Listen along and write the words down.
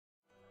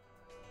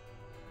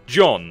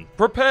John,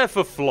 prepare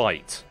for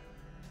flight.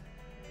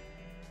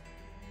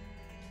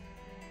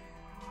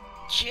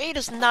 Jade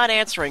is not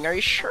answering. Are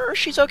you sure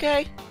she's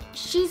okay?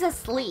 She's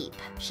asleep.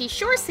 She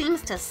sure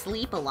seems to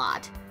sleep a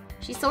lot.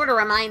 She sort of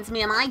reminds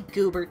me of my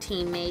goober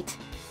teammate.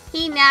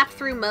 He napped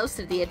through most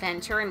of the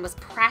adventure and was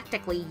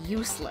practically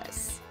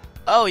useless.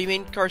 Oh, you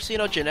mean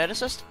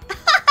carcinogeneticist?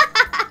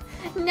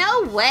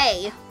 No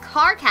way!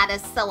 Carcat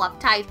is so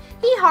uptight,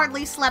 he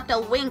hardly slept a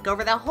wink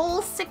over the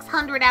whole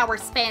 600-hour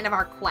span of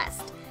our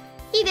quest.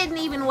 He didn't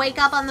even wake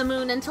up on the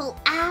moon until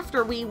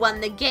after we won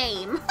the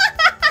game.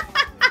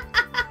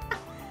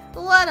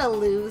 What a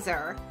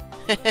loser.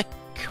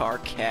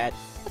 Carcat.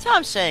 That's how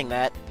I'm saying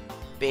that.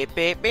 Beep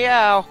beep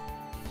meow.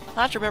 I'll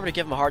have to remember to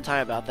give him a hard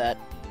time about that.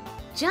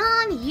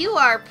 John, you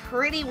are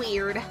pretty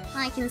weird.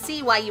 I can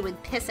see why you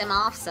would piss him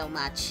off so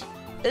much.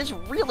 It's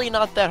really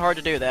not that hard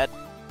to do that.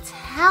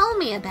 Tell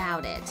me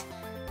about it.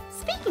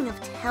 Speaking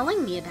of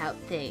telling me about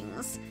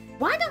things,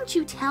 why don't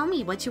you tell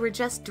me what you were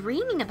just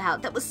dreaming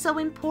about that was so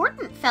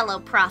important, fellow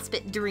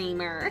Prospit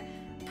dreamer?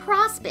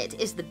 Prospit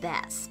is the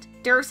best.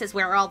 Durst is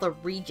where all the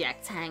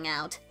rejects hang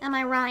out. Am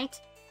I right?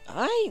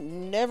 I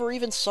never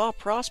even saw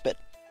Prospit.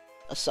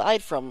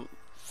 Aside from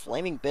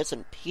flaming bits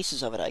and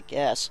pieces of it, I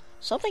guess.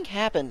 Something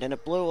happened and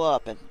it blew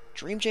up, and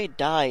Dream Jade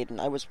died,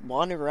 and I was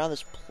wandering around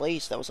this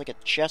place that was like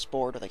a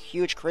chessboard with a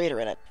huge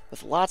crater in it,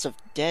 with lots of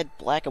dead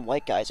black and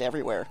white guys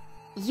everywhere.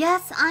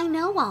 Yes, I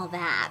know all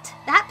that.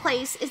 That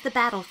place is the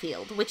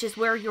battlefield, which is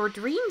where your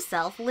dream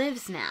self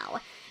lives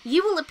now.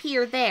 You will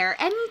appear there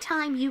any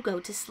time you go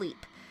to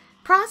sleep.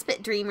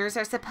 Prospit dreamers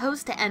are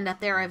supposed to end up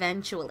there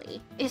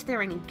eventually, if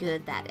they're any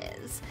good, that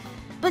is.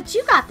 But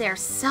you got there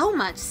so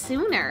much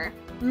sooner.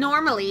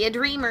 Normally, a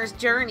dreamer's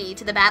journey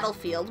to the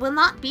battlefield will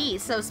not be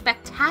so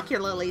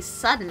spectacularly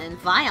sudden and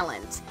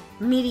violent.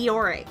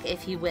 Meteoric,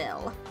 if you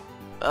will.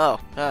 Oh,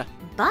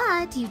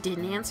 But you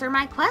didn't answer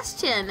my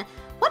question.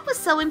 What was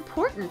so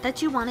important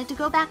that you wanted to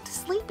go back to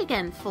sleep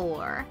again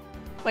for?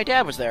 my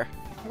dad was there.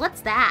 What's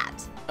that?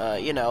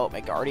 You know, my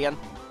guardian.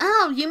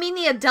 Oh, you mean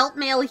the adult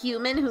male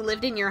human who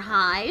lived in your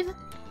hive?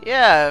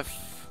 Yeah,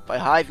 if by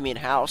hive you mean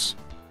house.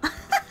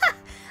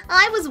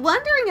 I was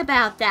wondering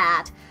about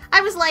that.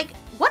 I was like,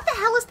 what the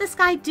hell is this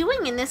guy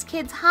doing in this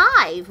kid's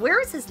hive?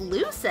 Where is his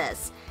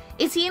Lucis?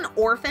 Is he an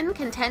orphan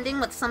contending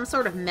with some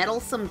sort of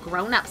meddlesome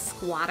grown-up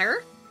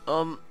squatter?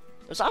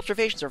 Those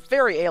observations are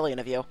very alien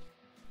of you.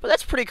 But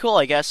that's pretty cool,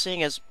 I guess,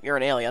 seeing as you're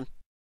an alien.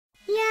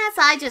 Yes,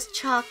 I just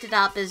chalked it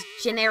up as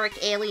generic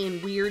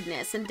alien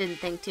weirdness and didn't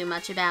think too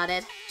much about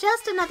it.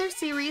 Just another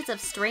series of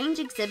strange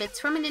exhibits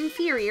from an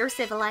inferior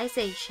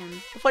civilization.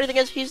 The funny thing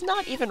is, he's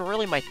not even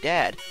really my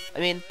dad.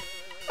 I mean,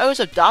 I was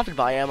adopted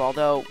by him,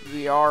 although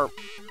we are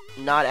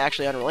not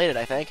actually unrelated,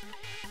 I think.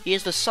 He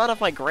is the son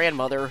of my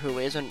grandmother, who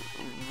isn't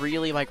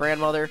really my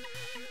grandmother.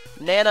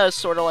 Nana is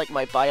sort of like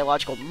my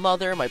biological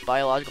mother. My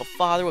biological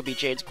father would be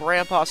Jade's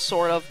grandpa,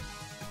 sort of.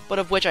 But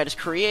of which I just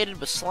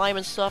created with slime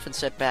and stuff and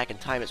set back in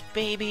time as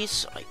babies.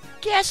 So I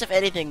guess, if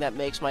anything, that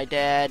makes my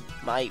dad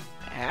my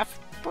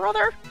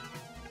half-brother?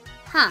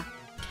 Huh.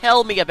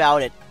 Tell me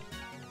about it.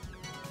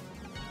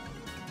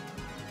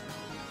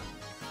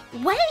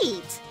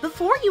 Wait!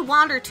 Before you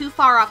wander too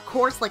far off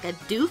course like a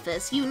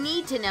doofus, you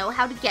need to know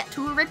how to get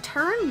to a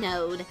return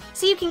node,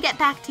 so you can get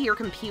back to your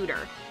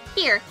computer.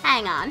 Here,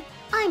 hang on.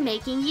 I'm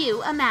making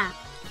you a map.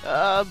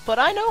 But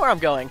I know where I'm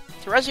going.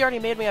 Terezi already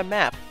made me a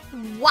map.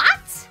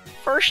 What?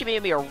 First, she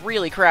made me a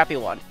really crappy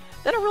one.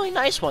 Then a really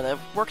nice one that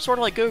worked sort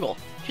of like Google.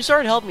 She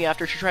started helping me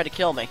after she tried to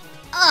kill me.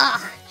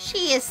 Ugh,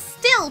 she is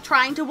still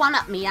trying to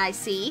one-up me, I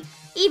see.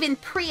 Even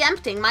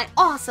preempting my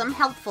awesome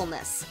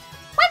helpfulness.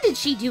 When did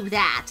she do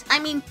that? I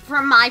mean,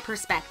 from my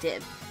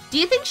perspective. Do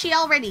you think she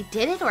already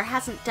did it or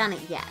hasn't done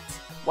it yet?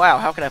 Wow,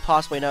 how could I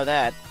possibly know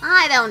that?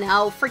 I don't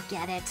know,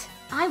 forget it.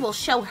 I will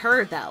show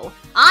her, though.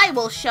 I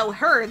will show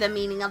her the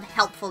meaning of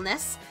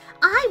helpfulness.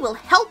 I will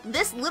help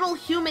this little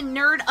human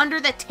nerd under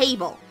the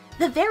table.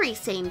 The very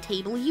same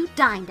table you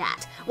dined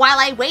at, while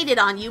I waited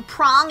on you,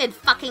 Prong and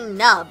fucking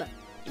Nub.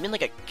 You mean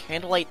like a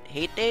candlelight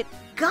hate date?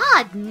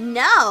 God,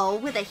 no!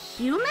 With a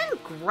human?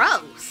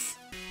 Gross.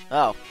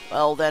 Oh,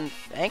 well then,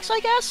 thanks I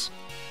guess?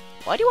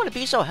 Why do you want to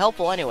be so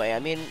helpful anyway? I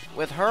mean,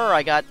 with her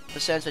I got the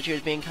sense that she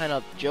was being kind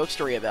of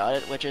jokestery about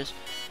it, which is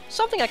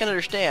something I can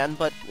understand,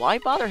 but why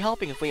bother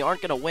helping if we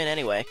aren't gonna win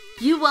anyway?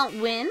 You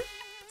won't win?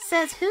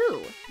 Says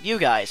who? You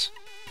guys.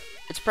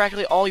 It's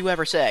practically all you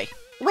ever say.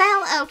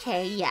 Well,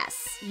 okay,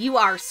 yes, you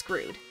are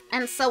screwed.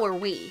 And so are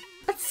we.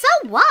 But so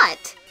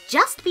what?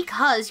 Just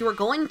because you're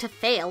going to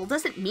fail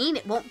doesn't mean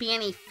it won't be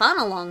any fun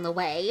along the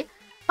way.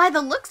 By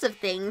the looks of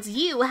things,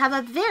 you have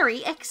a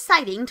very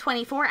exciting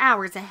 24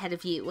 hours ahead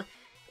of you.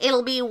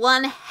 It'll be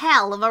one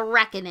hell of a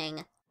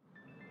reckoning.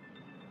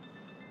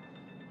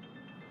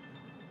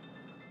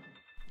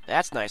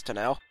 That's nice to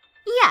know.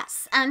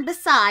 Yes, and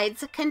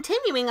besides,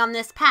 continuing on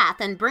this path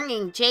and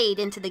bringing Jade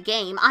into the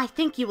game, I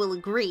think you will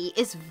agree,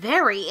 is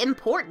very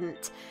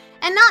important.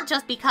 And not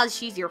just because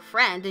she's your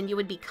friend and you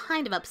would be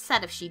kind of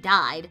upset if she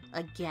died.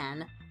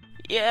 Again.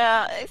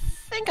 Yeah, I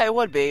think I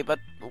would be, but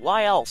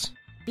why else?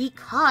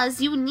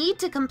 Because you need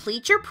to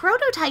complete your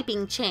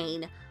prototyping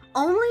chain.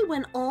 Only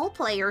when all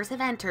players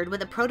have entered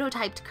with a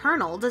prototyped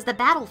kernel does the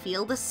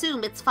battlefield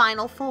assume its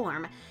final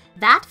form.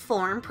 That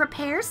form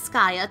prepares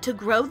Skya to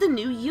grow the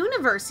new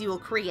universe you'll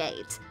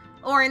create.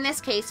 Or in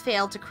this case,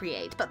 fail to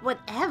create, but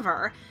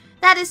whatever.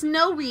 That is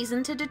no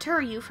reason to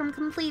deter you from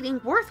completing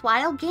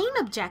worthwhile game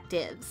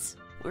objectives.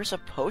 We're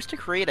supposed to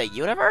create a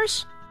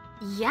universe?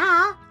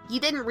 Yeah, you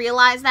didn't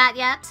realize that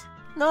yet?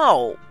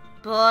 No.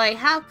 Boy,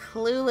 how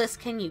clueless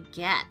can you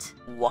get?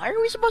 Why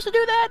are we supposed to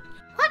do that?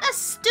 What a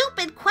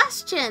stupid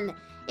question!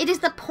 It is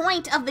the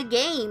point of the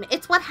game.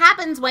 It's what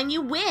happens when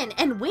you win,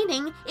 and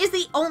winning is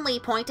the only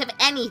point of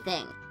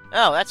anything.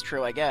 Oh, that's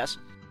true, I guess.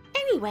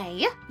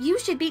 Anyway, you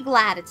should be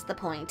glad it's the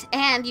point,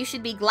 and you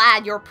should be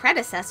glad your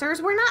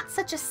predecessors were not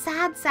such a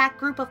sad sack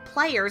group of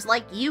players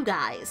like you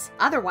guys.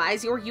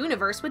 Otherwise, your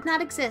universe would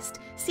not exist,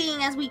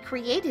 seeing as we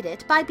created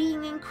it by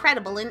being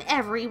incredible in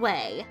every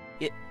way.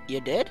 You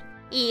did?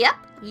 Yep,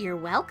 you're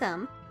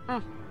welcome.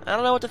 I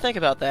don't know what to think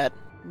about that.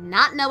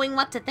 Not knowing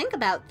what to think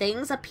about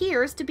things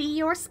appears to be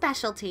your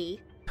specialty.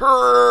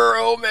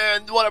 Oh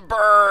man, what a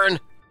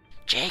burn!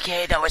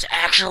 JK, that was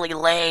actually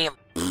lame.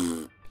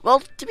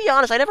 Well, to be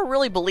honest, I never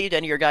really believed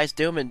any of your guys'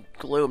 doom and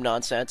gloom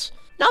nonsense.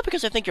 Not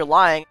because I think you're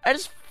lying, I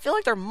just feel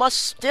like there must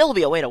still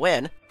be a way to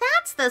win.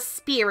 That's the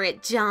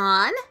spirit,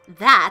 John.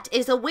 That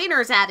is a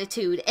winner's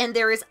attitude, and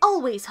there is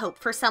always hope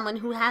for someone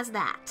who has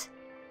that.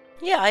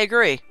 Yeah, I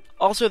agree.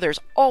 Also, there's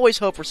always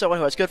hope for someone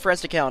who has good friends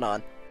to count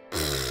on.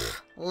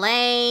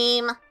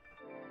 Lame.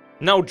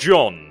 Now,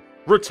 John,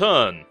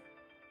 return.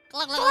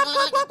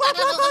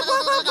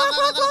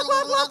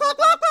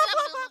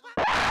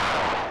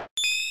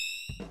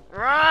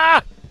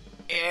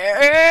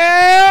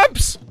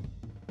 Imps!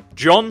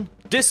 John,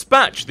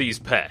 dispatch these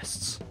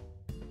pests.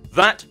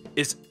 That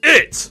is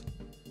it!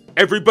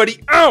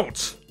 Everybody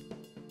out!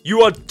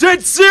 You are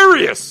dead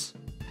serious!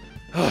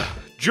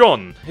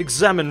 John,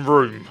 examine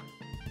room.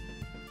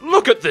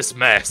 Look at this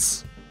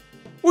mess!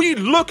 Will you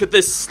look at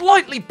this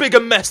slightly bigger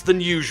mess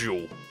than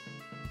usual?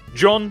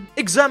 John,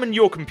 examine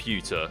your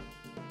computer.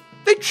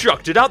 They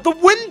chucked it out the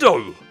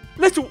window!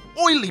 Little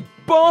oily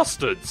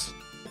bastards!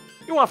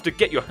 You'll have to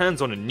get your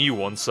hands on a new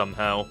one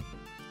somehow.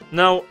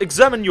 Now,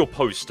 examine your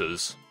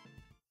posters.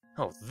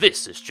 Oh,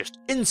 this is just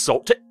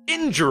insult to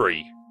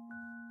injury!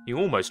 You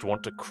almost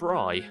want to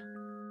cry.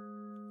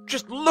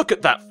 Just look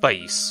at that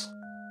face!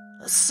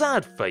 A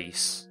sad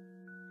face.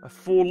 A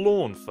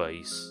forlorn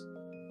face.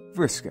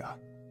 Vriska,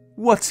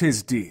 what's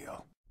his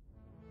deal?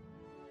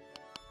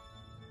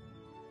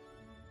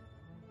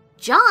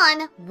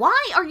 John,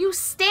 why are you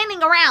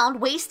standing around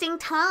wasting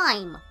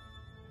time?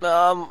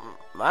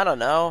 I don't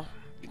know.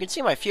 You can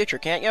see my future,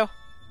 can't you?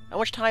 How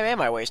much time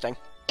am I wasting?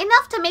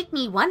 Enough to make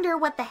me wonder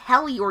what the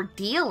hell your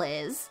deal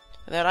is.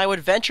 Then I would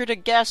venture to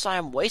guess I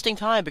am wasting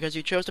time because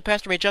you chose to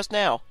pester me just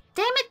now.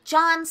 Damn it,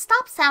 John,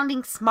 stop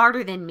sounding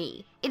smarter than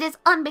me. It is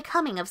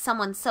unbecoming of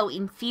someone so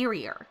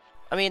inferior.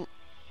 I mean,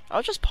 I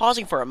was just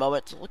pausing for a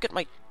moment to look at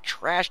my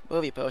trashed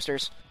movie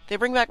posters. They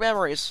bring back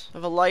memories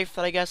of a life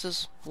that I guess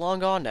is long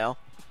gone now.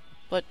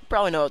 But you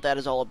probably know what that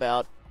is all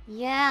about.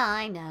 Yeah,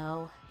 I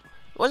know.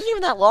 It wasn't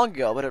even that long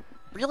ago, but it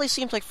really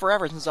seems like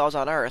forever since I was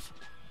on Earth.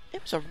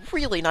 It was a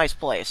really nice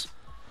place.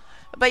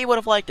 I bet you would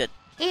have liked it.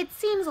 It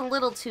seems a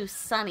little too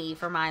sunny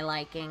for my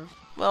liking.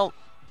 Well,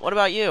 what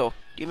about you?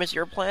 Do you miss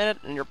your planet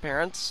and your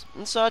parents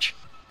and such?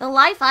 The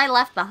life I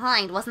left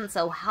behind wasn't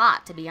so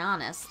hot, to be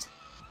honest.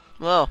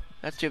 Well,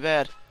 that's too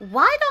bad.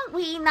 Why don't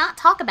we not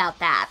talk about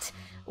that?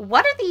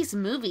 What are these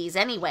movies,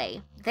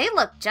 anyway? They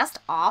look just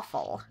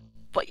awful.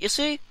 But you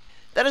see,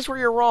 that is where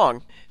you're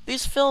wrong.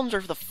 These films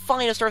are the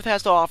finest Earth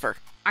has to offer.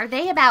 Are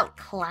they about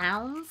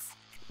clowns?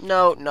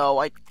 No,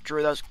 I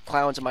drew those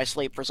clowns in my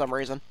sleep for some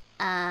reason.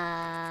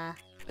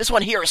 This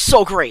one here is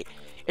so great!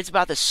 It's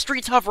about this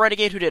street-tough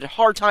renegade who did a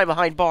hard time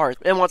behind bars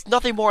and wants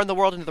nothing more in the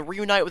world than to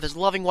reunite with his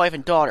loving wife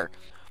and daughter.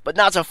 But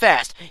not so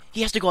fast.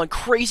 He has to go on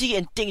crazy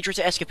and dangerous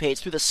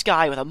escapades through the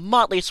sky with a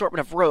motley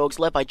assortment of rogues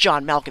led by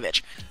John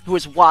Malkovich, who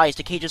is wise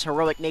to Cage's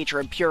heroic nature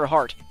and pure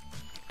heart.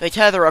 They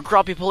tether a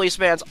grumpy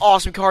policeman's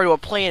awesome car to a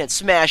plane and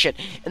smash it,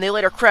 and they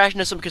later crash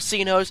into some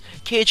casinos.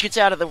 Cage gets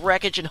out of the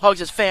wreckage and hugs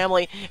his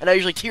family, and I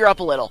usually tear up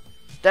a little.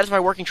 That is my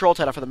working troll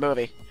title for the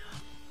movie.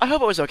 I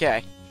hope it was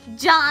okay.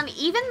 John,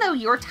 even though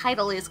your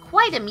title is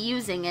quite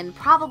amusing and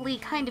probably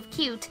kind of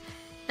cute,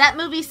 that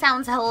movie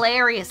sounds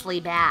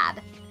hilariously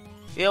bad.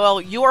 Yeah, well,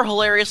 you are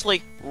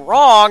hilariously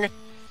wrong!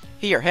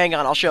 Here, hang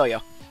on, I'll show you.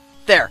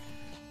 There.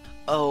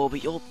 Oh,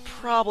 but you'll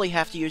probably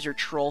have to use your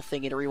troll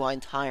thingy to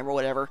rewind time or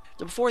whatever,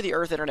 to before the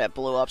Earth internet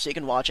blew up so you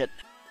can watch it.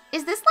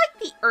 Is this like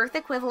the Earth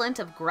equivalent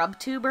of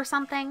GrubTube or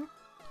something?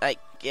 I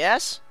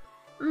guess?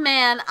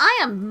 Man, I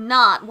am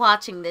not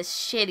watching this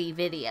shitty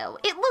video.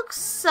 It looks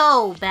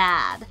so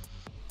bad.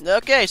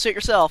 Okay, suit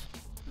yourself.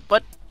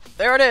 But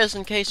there it is,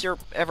 in case you're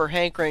ever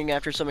hankering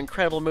after some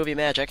incredible movie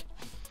magic.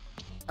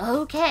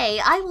 Okay,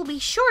 I will be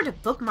sure to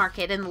bookmark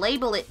it and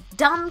label it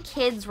Dumb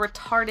Kids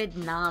Retarded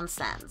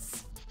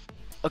Nonsense.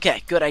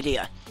 Okay, good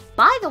idea.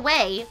 By the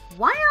way,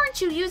 why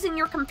aren't you using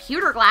your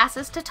computer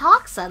glasses to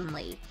talk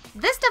suddenly?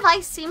 This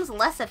device seems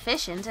less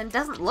efficient and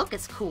doesn't look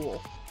as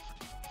cool.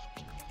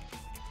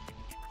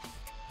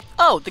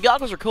 Oh, the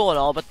goggles are cool and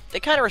all, but they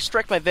kind of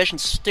restrict my vision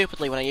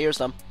stupidly when I use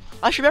them.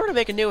 I should remember to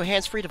make a new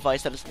hands-free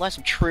device that is less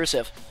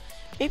intrusive.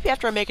 Maybe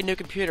after I make a new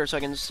computer so I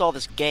can install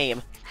this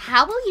game.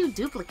 How will you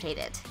duplicate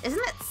it?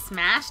 Isn't it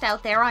smashed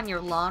out there on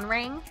your lawn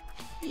ring?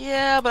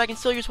 Yeah, but I can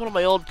still use one of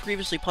my old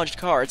previously punched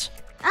cards.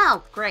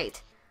 Oh,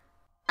 great.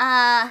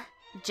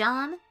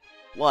 John?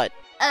 What?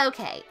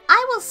 Okay,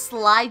 I will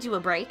slide you a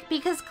break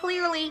because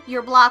clearly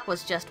your block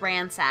was just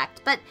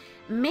ransacked, but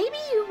maybe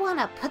you want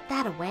to put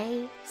that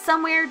away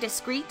somewhere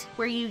discreet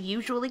where you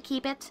usually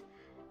keep it?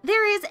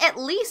 There is at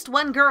least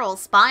one girl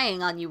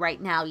spying on you right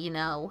now, you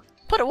know.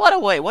 Put what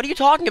away? What are you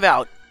talking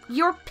about?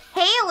 Your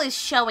pail is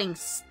showing,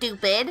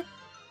 stupid.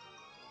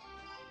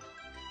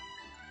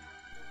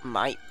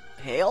 My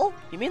pail?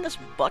 You mean this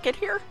bucket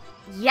here?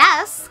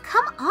 Yes,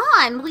 come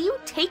on, will you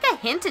take a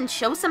hint and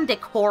show some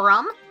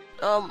decorum?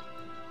 I'm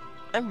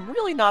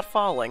really not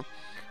following.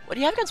 What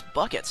do you have against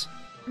buckets?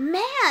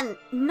 Man,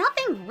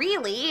 nothing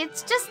really,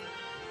 it's just...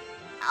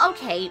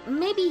 Okay,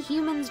 maybe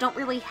humans don't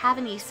really have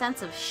any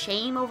sense of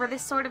shame over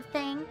this sort of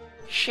thing.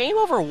 Shame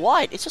over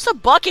what? It's just a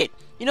bucket!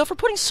 You know, for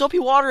putting soapy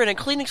water in and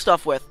cleaning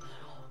stuff with.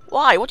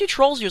 Why? What do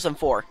trolls use them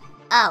for?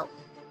 Oh.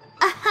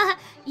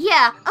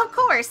 Yeah, of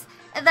course.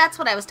 That's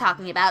what I was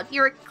talking about.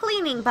 Your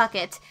cleaning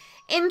bucket.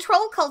 In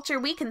troll culture,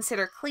 we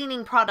consider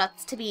cleaning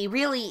products to be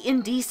really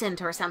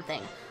indecent or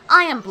something.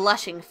 I am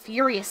blushing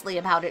furiously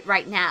about it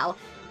right now.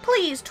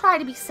 Please try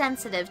to be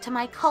sensitive to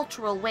my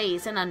cultural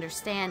ways and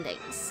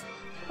understandings.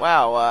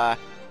 Wow,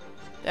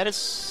 that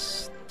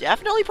is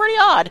definitely pretty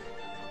odd.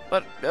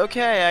 But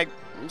okay,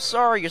 I'm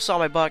sorry you saw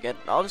my bucket.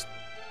 I'll just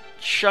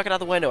chuck it out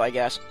the window, I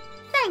guess.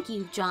 Thank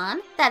you,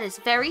 John. That is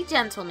very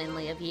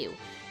gentlemanly of you.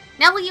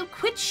 Now will you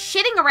quit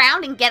shitting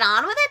around and get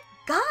on with it?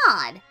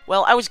 God!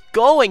 Well, I was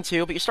going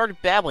to, but you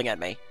started babbling at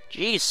me.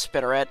 Jeez,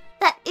 Spitteret.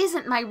 That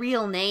isn't my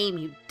real name,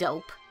 you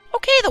dope.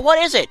 Okay, then what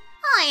is it?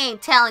 I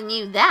ain't telling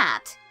you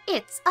that.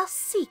 It's a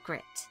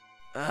secret.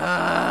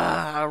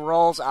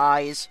 Rolls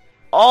eyes.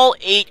 All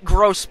 8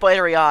 gross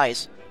spidery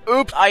eyes.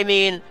 Oops, I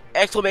mean,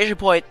 exclamation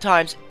point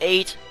times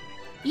 8.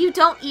 You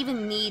don't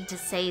even need to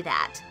say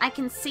that. I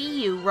can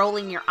see you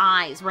rolling your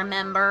eyes,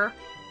 remember?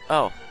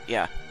 Oh,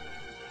 yeah.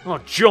 Oh,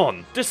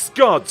 John,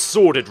 discard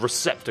sordid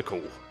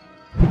receptacle.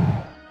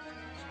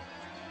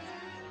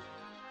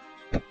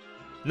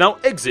 Now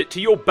exit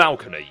to your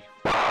balcony.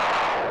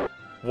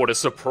 What a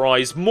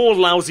surprise, more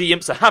lousy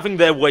imps are having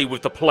their way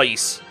with the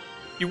place.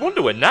 You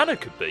wonder where Nana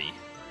could be.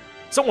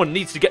 Someone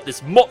needs to get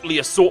this motley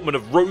assortment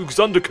of rogues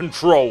under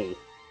control.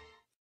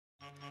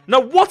 Now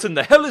what in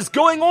the hell is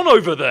going on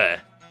over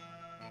there?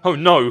 Oh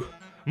no,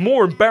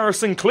 more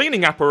embarrassing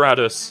cleaning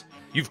apparatus.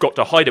 You've got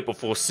to hide it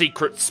before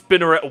Secret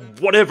Spinneret or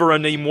whatever her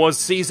name was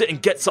sees it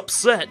and gets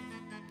upset.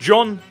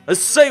 John,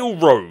 assail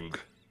rogue.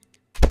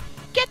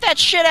 Get that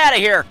shit out of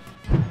here!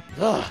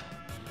 Ugh.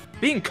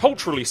 Being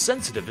culturally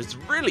sensitive is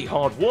really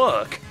hard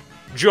work.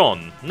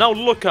 John, now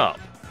look up.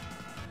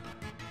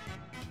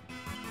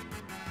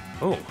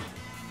 Oh,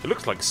 it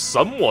looks like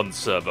someone's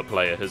server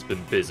player has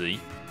been busy.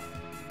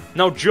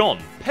 Now John,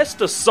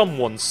 pester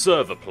someone's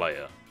server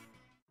player.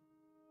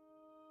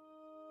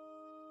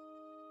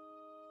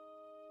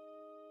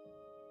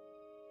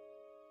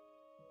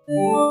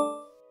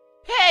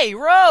 Hey,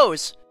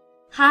 Rose!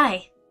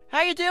 Hi.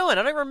 How you doing?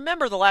 I don't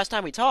remember the last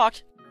time we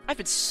talked. I've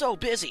been so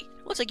busy.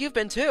 Looks like you've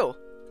been too.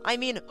 I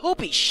mean,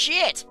 hoopy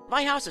shit!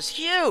 My house is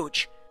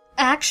huge!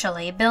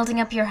 Actually, building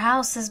up your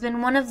house has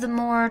been one of the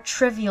more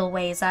trivial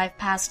ways I've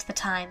passed the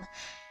time.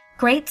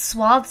 Great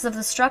swaths of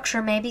the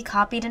structure may be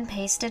copied and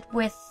pasted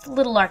with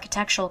little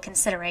architectural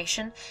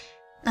consideration.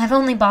 I've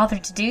only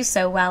bothered to do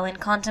so while in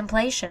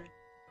contemplation.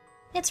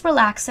 It's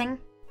relaxing.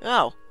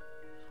 Oh.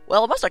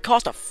 Well, it must have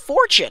cost a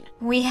fortune!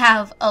 We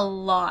have a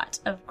lot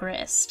of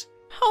grist.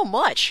 How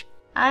much?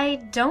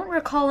 I don't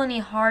recall any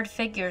hard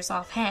figures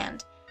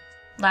offhand.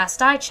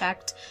 Last I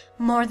checked,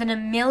 more than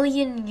 1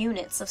 million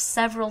units of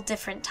several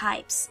different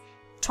types,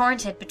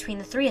 torrented between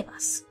the 3 of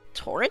us.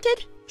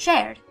 Torrented?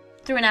 Shared,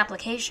 through an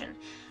application.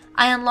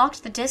 I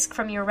unlocked the disk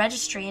from your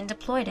registry and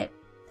deployed it.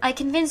 I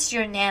convinced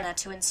your Nana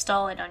to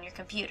install it on your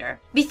computer.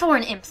 Before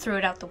an imp threw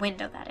it out the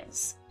window, that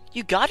is.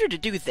 You got her to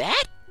do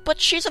that? But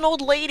she's an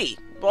old lady,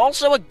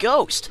 also a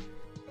ghost.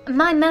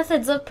 My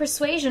methods of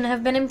persuasion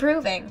have been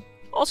improving.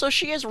 Also,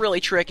 she is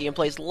really tricky and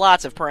plays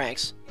lots of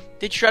pranks.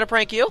 Did she try to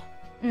prank you?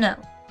 No.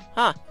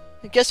 Huh.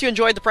 I guess you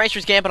enjoyed the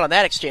prankster's gambit on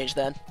that exchange,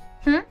 then.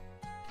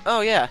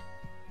 Oh, yeah.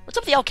 What's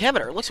up with the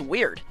alchemeter? It looks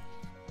weird.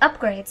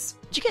 Upgrades.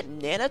 Did you get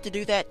Nana to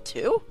do that,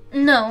 too?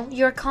 No,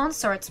 your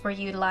consorts were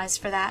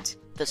utilized for that.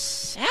 The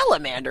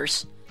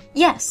Salamanders?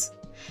 Yes.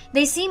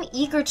 They seem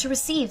eager to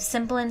receive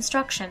simple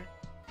instruction.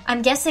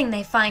 I'm guessing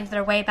they find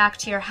their way back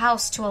to your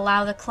house to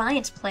allow the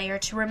client player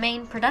to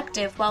remain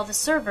productive while the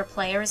server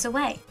player is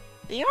away.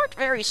 They aren't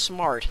very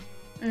smart.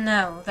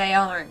 No, they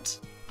aren't.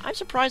 I'm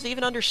surprised they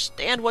even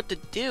understand what to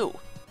do.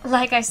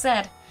 Like I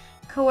said,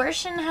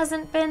 Coercion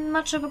hasn't been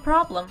much of a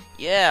problem.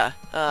 Yeah,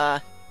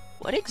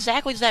 what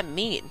exactly does that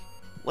mean?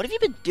 What have you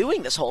been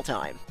doing this whole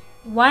time?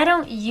 Why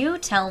don't you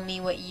tell me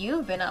what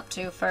you've been up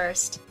to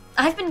first?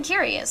 I've been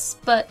curious,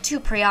 but too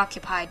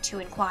preoccupied to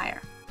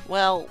inquire.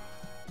 Well,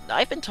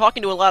 I've been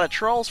talking to a lot of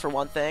trolls for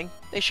one thing.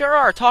 They sure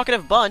are a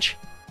talkative bunch.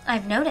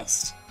 I've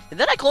noticed. And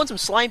then I cloned some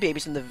slime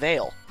babies in the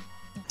Vale.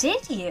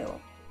 Did you?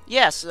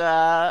 Yes,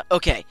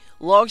 okay.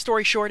 Long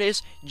story short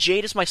is,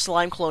 Jade is my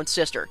slime clone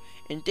sister,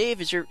 and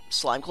Dave is your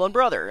slime clone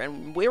brother,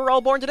 and we were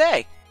all born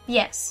today.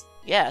 Yes.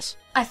 Yes.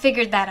 I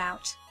figured that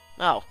out.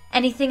 Oh.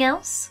 Anything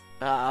else?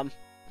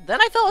 Then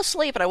I fell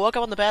asleep and I woke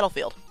up on the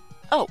battlefield.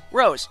 Oh,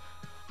 Rose.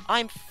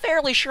 I'm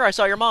fairly sure I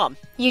saw your mom.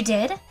 You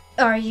did?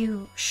 Are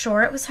you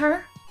sure it was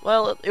her?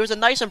 Well, it was a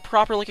nice and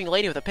proper-looking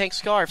lady with a pink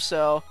scarf,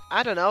 so...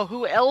 I don't know,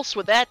 who else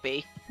would that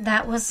be?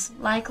 That was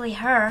likely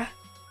her.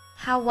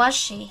 How was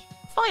she?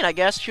 Fine, I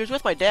guess. She was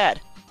with my dad.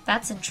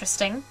 That's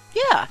interesting.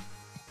 Yeah.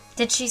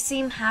 Did she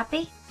seem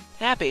happy?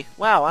 Happy?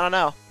 Wow, I don't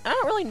know. I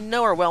don't really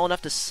know her well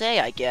enough to say,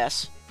 I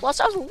guess. Plus,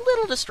 I was a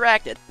little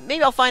distracted.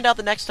 Maybe I'll find out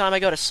the next time I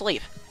go to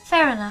sleep.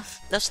 Fair enough.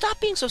 Now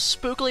stop being so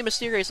spookily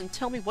mysterious and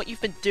tell me what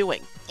you've been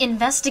doing.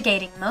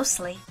 Investigating,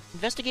 mostly.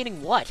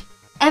 Investigating what?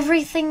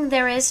 Everything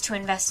there is to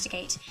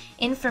investigate.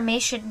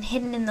 Information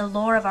hidden in the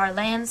lore of our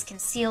lands,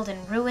 concealed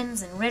in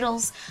ruins and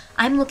riddles.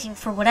 I'm looking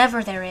for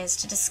whatever there is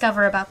to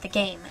discover about the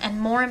game, and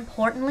more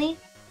importantly,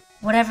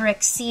 whatever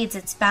exceeds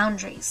its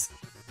boundaries.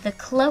 The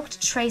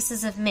cloaked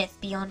traces of myth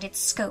beyond its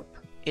scope.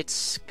 Its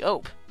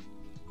scope?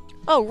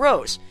 Oh,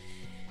 Rose.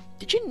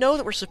 Did you know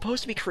that we're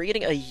supposed to be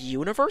creating a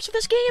universe of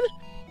this game?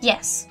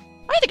 Yes.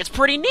 I think it's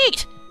pretty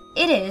neat!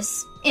 It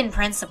is, in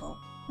principle.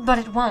 But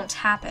it won't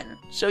happen.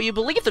 So you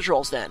believe the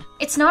trolls, then?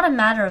 It's not a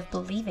matter of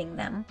believing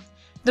them.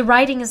 The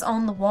writing is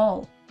on the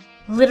wall.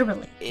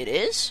 Literally. It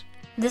is?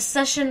 This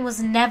session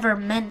was never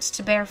meant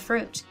to bear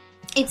fruit.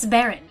 It's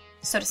barren,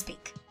 so to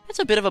speak. That's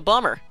a bit of a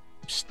bummer.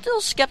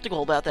 Still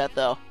skeptical about that,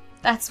 though.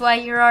 That's why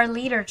you're our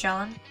leader,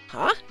 John.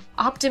 Huh?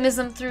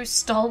 Optimism through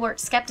stalwart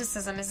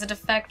skepticism is a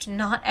defect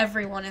not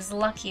everyone is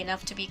lucky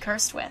enough to be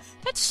cursed with.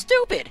 That's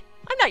stupid!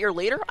 I'm not your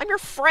leader, I'm your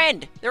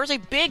friend! There is a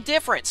big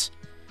difference!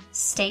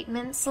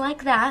 Statements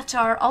like that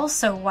are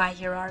also why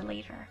you're our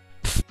leader.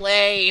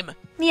 Lame!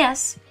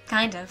 Yes,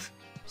 kind of.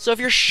 So if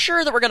you're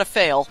sure that we're gonna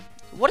fail,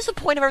 what is the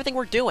point of everything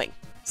we're doing?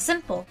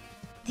 Simple.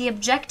 The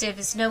objective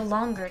is no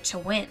longer to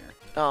win.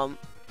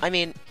 I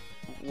mean,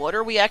 what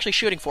are we actually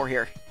shooting for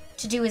here?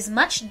 To do as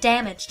much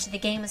damage to the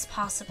game as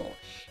possible.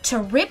 To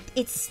rip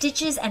its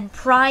stitches and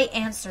pry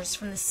answers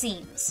from the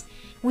seams.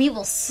 We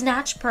will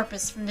snatch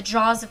purpose from the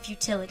jaws of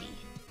futility.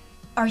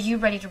 Are you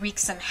ready to wreak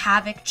some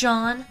havoc,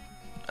 John?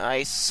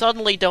 I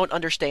suddenly don't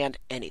understand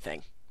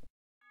anything.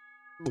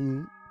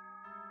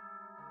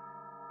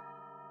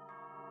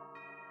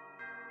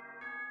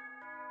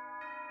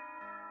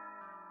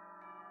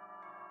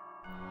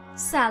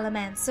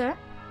 Salamander,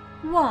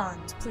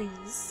 wand,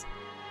 please.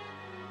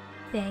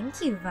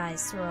 Thank you,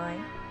 Viceroy.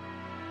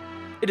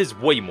 It is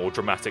way more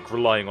dramatic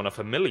relying on a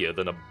familiar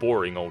than a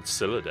boring old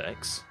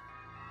Sylladex.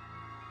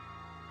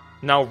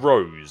 Now,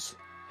 Rose,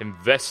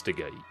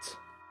 investigate.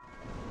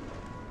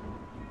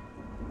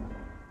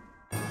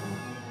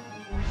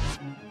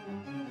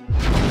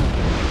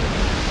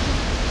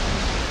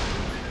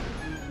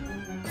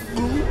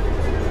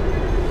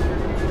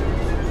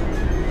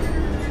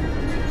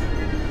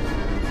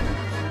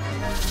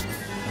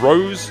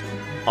 Rose,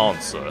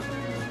 answer.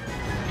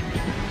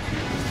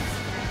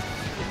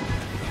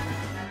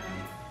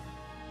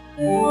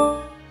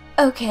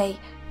 Okay,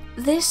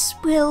 this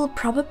will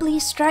probably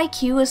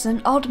strike you as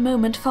an odd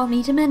moment for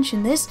me to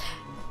mention this,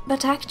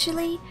 but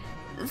actually,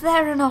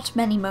 there are not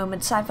many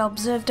moments I've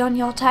observed on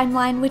your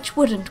timeline which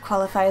wouldn't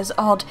qualify as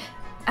odd,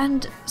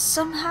 and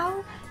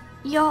somehow,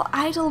 your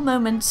idle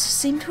moments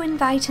seem to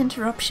invite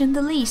interruption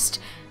the least,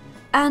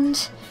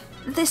 and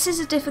this is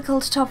a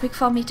difficult topic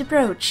for me to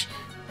broach,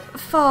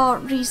 for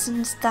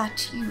reasons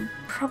that you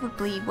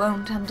probably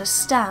won't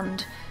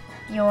understand.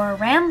 You're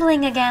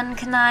rambling again,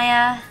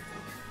 Kanaya.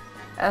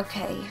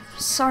 Okay,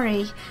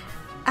 sorry.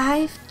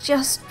 I've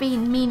just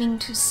been meaning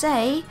to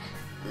say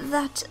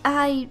that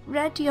I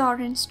read your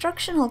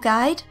instructional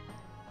guide.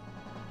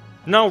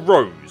 Now,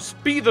 Rose,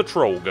 be the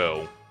troll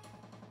girl.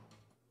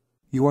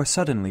 You are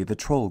suddenly the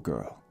troll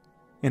girl,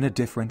 in a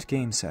different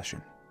game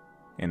session,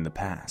 in the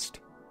past.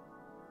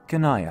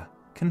 Kanaya,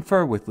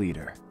 confer with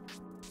leader.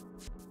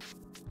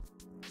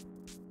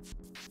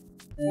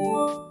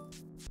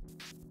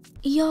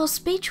 Your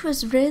speech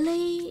was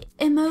really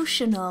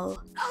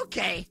emotional.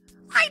 Okay,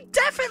 I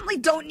definitely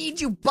don't need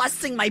you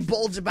busting my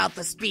bulge about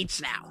the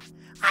speech now.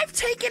 I've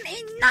taken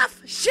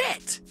enough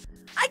shit.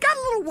 I got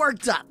a little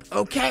worked up,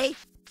 okay?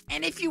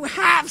 And if you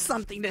have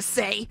something to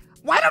say,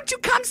 why don't you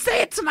come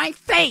say it to my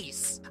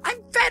face?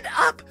 I'm fed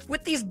up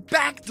with these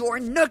backdoor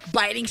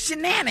nook-biting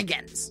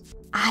shenanigans.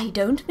 I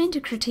don't mean to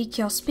critique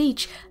your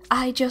speech.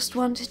 I just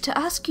wanted to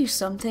ask you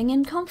something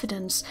in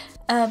confidence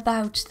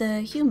about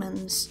the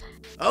humans.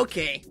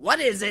 Okay, what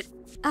is it?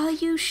 Are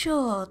you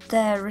sure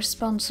they're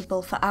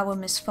responsible for our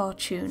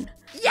misfortune?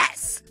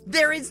 Yes!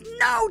 There is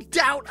no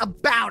doubt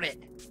about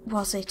it!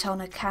 Was it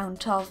on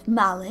account of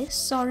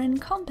malice or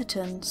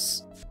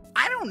incompetence?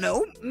 I don't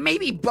know.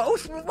 Maybe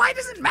both? Why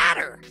does it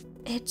matter?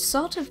 It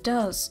sort of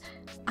does.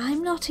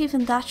 I'm not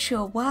even that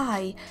sure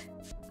why.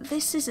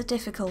 This is a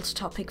difficult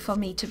topic for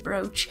me to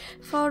broach,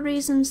 for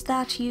reasons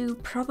that you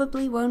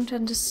probably won't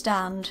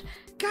understand.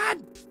 God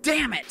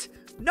damn it!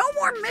 No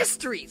more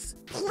mysteries,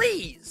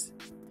 please!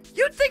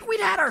 You'd think we'd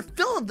had our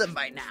fill of them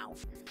by now.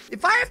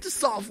 If I have to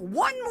solve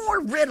one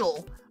more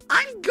riddle,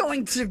 I'm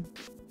going to...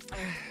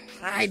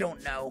 I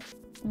don't know.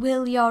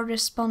 Will your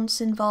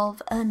response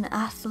involve an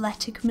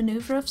athletic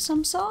maneuver of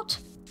some sort?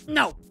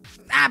 No,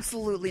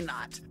 absolutely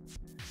not.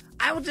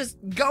 I will just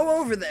go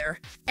over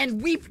there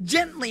and weep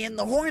gently in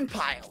the horn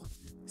pile.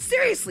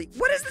 Seriously,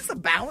 what is this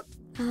about?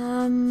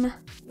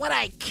 What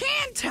I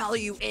can tell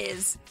you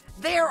is,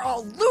 they're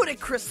all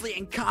ludicrously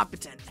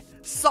incompetent.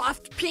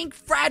 Soft, pink,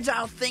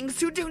 fragile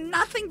things who do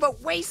nothing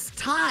but waste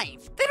time.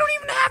 They don't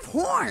even have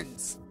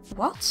horns.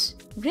 What?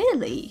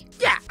 Really?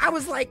 Yeah, I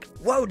was like,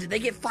 whoa, did they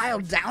get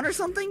filed down or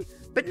something?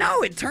 But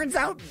no, it turns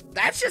out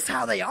that's just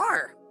how they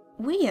are.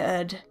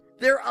 Weird.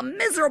 They're a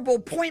miserable,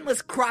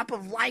 pointless crop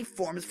of life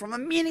forms from a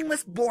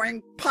meaningless,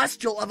 boring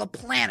pustule of a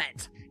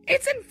planet.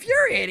 It's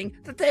infuriating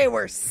that they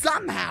were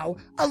somehow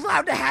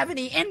allowed to have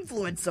any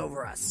influence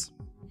over us.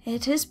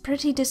 It is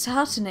pretty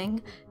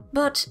disheartening,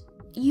 but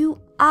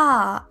you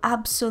are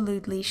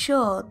absolutely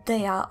sure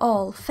they are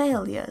all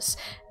failures,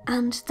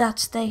 and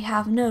that they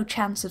have no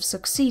chance of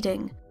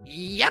succeeding.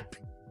 Yep,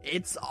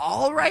 it's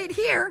all right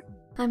here.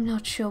 I'm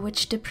not sure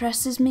which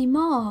depresses me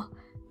more,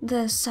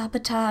 the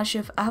sabotage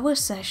of our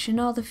session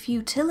or the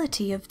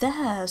futility of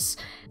theirs.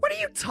 What are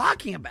you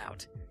talking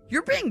about?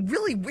 You're being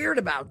really weird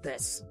about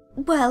this.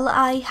 Well,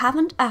 I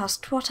haven't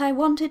asked what I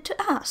wanted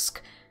to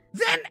ask.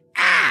 Then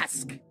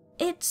ask!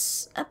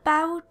 It's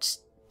about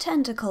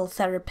tentacle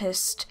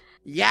therapist.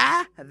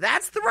 Yeah,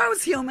 that's the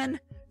Rose human.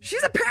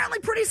 She's apparently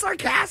pretty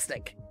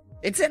sarcastic.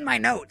 It's in my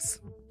notes.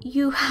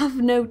 You have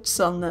notes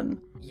on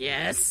them?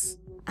 Yes.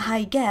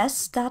 I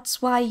guess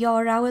that's why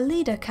you're our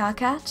leader,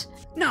 Karkat.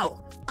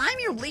 No, I'm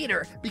your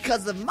leader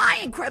because of my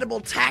incredible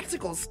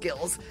tactical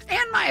skills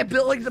and my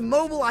ability to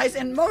mobilize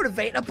and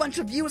motivate a bunch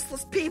of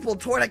useless people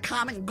toward a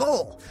common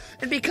goal,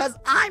 and because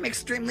I'm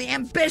extremely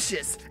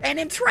ambitious and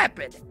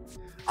intrepid.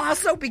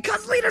 Also,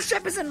 because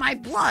leadership is in my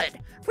blood.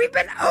 We've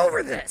been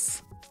over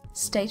this.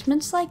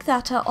 Statements like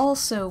that are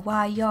also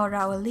why you're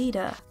our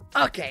leader.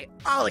 Okay,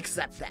 I'll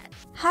accept that.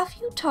 Have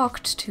you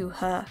talked to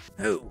her?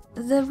 Who?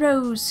 The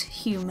Rose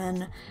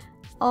human.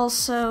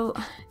 Also,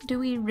 do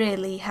we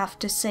really have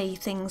to say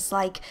things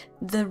like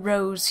the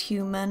Rose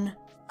human?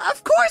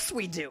 Of course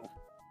we do.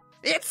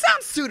 It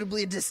sounds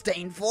suitably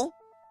disdainful.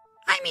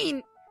 I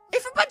mean,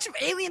 if a bunch of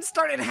aliens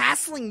started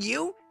hassling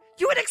you,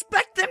 you would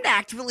expect them to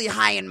act really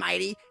high and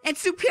mighty and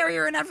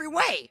superior in every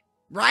way,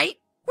 right?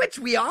 Which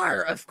we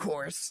are, of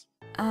course.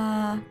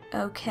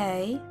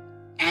 Okay.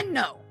 And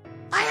no,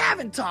 I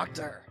haven't talked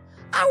to her.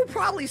 I will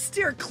probably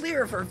steer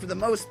clear of her for the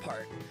most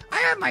part. I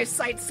have my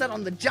sights set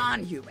on the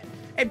John human,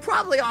 and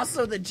probably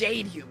also the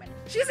Jade human.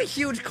 She's a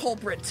huge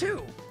culprit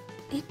too.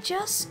 It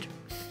just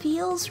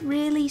feels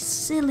really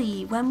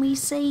silly when we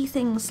say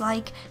things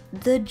like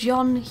the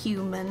John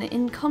human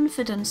in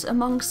confidence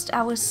amongst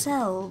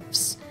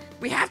ourselves.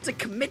 We have to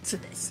commit to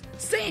this.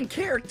 Stay in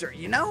character,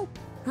 you know?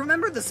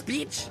 Remember the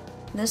speech?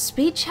 The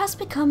speech has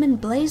become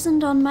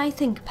emblazoned on my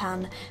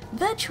ThinkPan,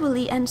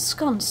 virtually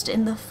ensconced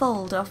in the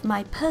fold of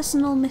my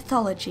personal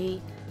mythology.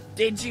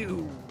 Did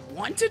you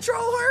want to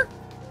troll her?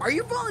 Are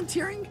you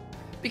volunteering?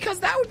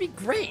 Because that would be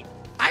great.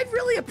 I'd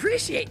really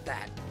appreciate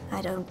that.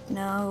 I don't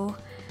know.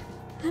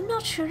 I'm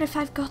not sure if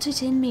I've got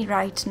it in me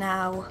right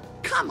now.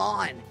 Come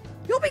on.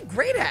 You'll be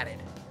great at it.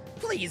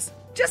 Please,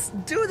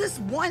 just do this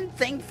one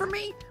thing for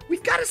me.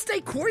 We've got to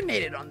stay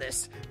coordinated on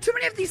this. Too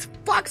many of these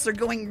fucks are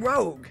going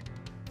rogue.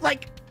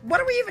 Like, what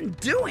are we even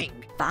doing?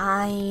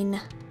 Fine.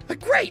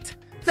 Great!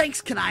 Thanks,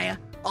 Kanaya.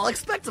 I'll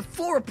expect a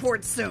full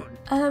report soon.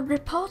 A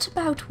report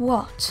about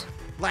what?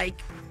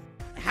 Like,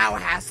 how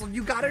hassled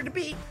you got her to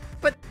be,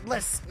 but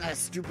less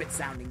stupid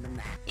sounding than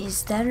that.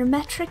 Is there a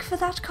metric for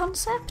that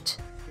concept?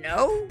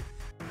 No?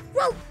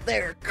 Well,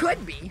 there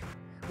could be.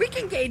 We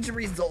can gauge the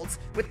results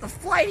with the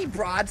flighty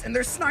broads and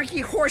their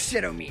snarky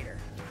horseshit-o-meter.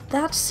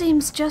 That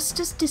seems just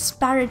as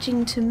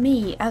disparaging to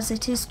me as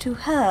it is to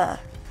her.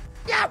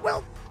 Yeah,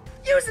 well,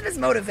 use it as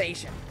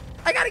motivation.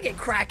 I gotta get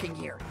cracking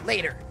here.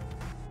 Later.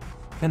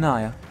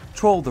 Kanaya,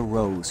 troll the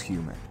Rose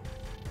human.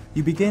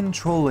 You begin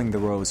trolling the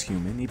Rose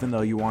human even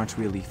though you aren't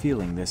really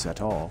feeling this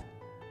at all.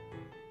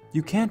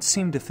 You can't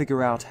seem to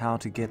figure out how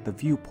to get the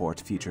viewport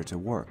feature to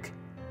work.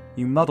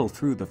 You muddle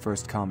through the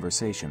first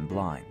conversation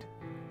blind.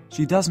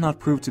 She does not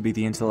prove to be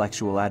the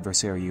intellectual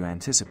adversary you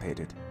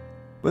anticipated,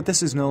 but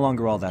this is no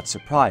longer all that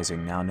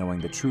surprising now knowing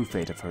the true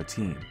fate of her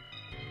team.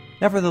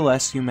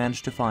 Nevertheless, you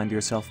manage to find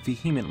yourself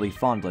vehemently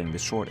fondling the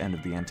short end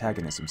of the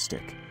antagonism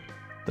stick.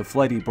 The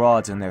flighty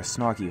broads and their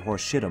snarky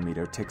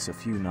horseshitometer ticks a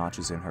few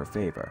notches in her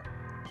favor.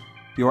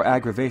 Your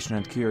aggravation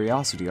and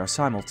curiosity are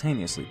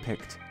simultaneously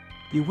picked.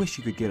 You wish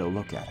you could get a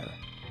look at her.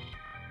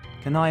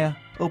 Kanaya,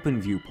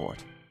 open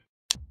viewport.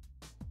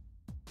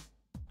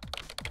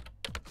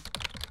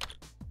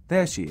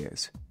 There she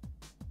is.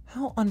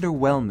 How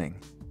underwhelming.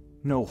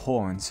 No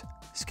horns,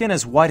 skin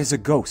as white as a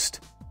ghost.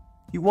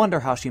 You wonder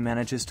how she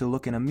manages to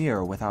look in a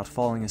mirror without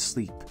falling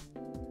asleep.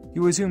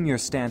 You resume your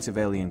stance of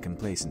alien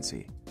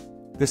complacency.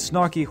 The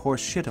snarky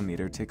horse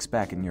shitometer ticks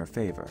back in your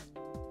favor.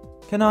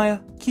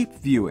 Kanaya, keep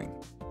viewing.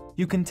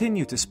 You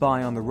continue to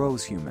spy on the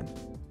rose human.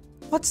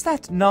 What's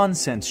that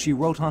nonsense she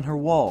wrote on her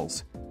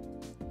walls?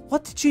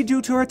 What did she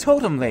do to her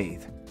totem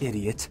lathe,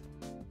 idiot?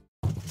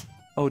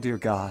 Oh dear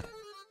God.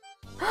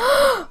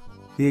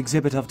 The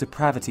exhibit of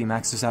depravity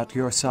maxes out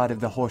your side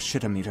of the horse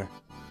shitometer.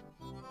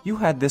 You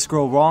had this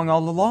girl wrong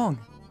all along.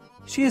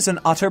 She is an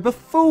utter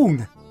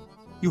buffoon!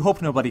 You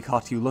hope nobody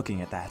caught you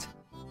looking at that.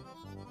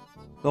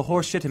 The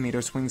horse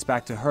shitometer swings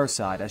back to her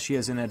side as she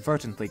has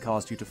inadvertently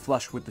caused you to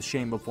flush with the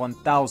shame of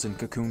 1,000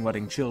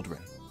 cocoon-wedding children.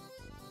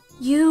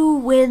 You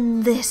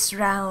win this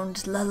round,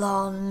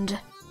 Lalonde.